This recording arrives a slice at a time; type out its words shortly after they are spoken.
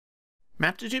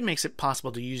Maptitude makes it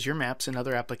possible to use your maps in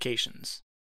other applications.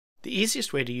 The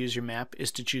easiest way to use your map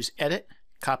is to choose Edit,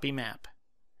 Copy Map.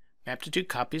 Maptitude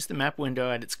copies the map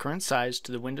window at its current size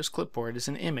to the Windows clipboard as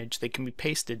an image that can be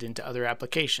pasted into other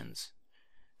applications.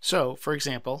 So, for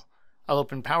example, I'll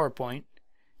open PowerPoint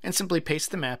and simply paste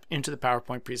the map into the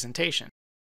PowerPoint presentation.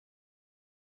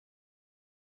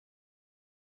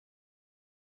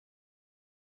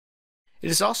 It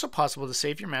is also possible to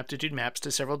save your Maptitude maps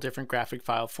to several different graphic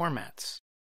file formats.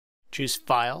 Choose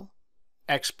File,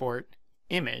 Export,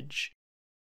 Image,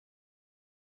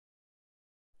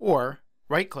 or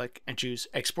right-click and choose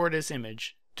Export as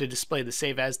Image to display the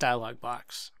Save As dialog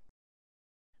box.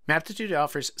 Maptitude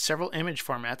offers several image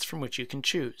formats from which you can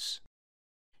choose.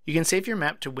 You can save your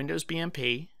map to Windows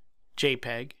BMP,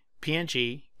 Jpeg,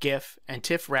 PNG, GIF, and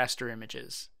TIFF raster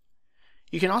images.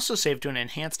 You can also save to an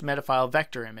enhanced metafile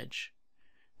vector image.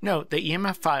 Note that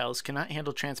EMF files cannot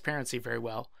handle transparency very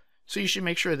well, so you should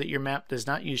make sure that your map does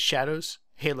not use shadows,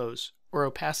 halos, or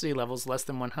opacity levels less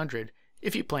than 100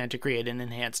 if you plan to create an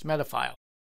enhanced metafile.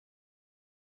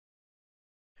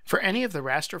 For any of the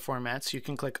raster formats, you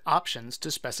can click Options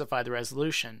to specify the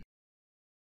resolution.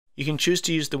 You can choose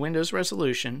to use the Windows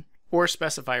resolution or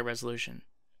specify a resolution.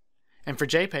 And for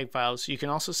JPEG files, you can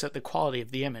also set the quality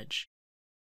of the image.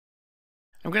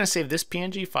 I'm going to save this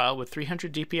PNG file with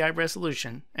 300 dpi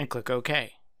resolution and click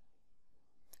OK.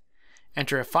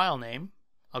 Enter a file name.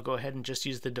 I'll go ahead and just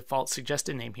use the default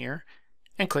suggested name here,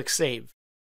 and click Save.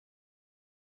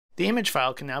 The image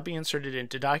file can now be inserted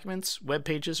into documents, web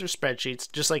pages, or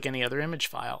spreadsheets just like any other image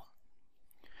file.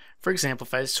 For example,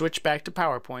 if I switch back to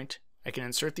PowerPoint, I can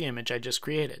insert the image I just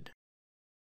created.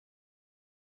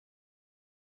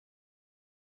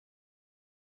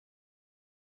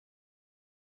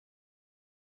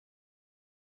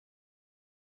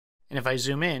 And if I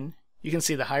zoom in, you can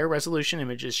see the higher resolution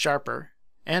image is sharper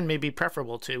and may be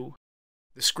preferable to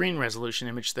the screen resolution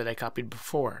image that I copied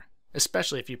before,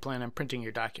 especially if you plan on printing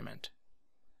your document.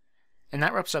 And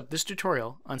that wraps up this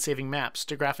tutorial on saving maps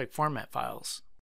to graphic format files.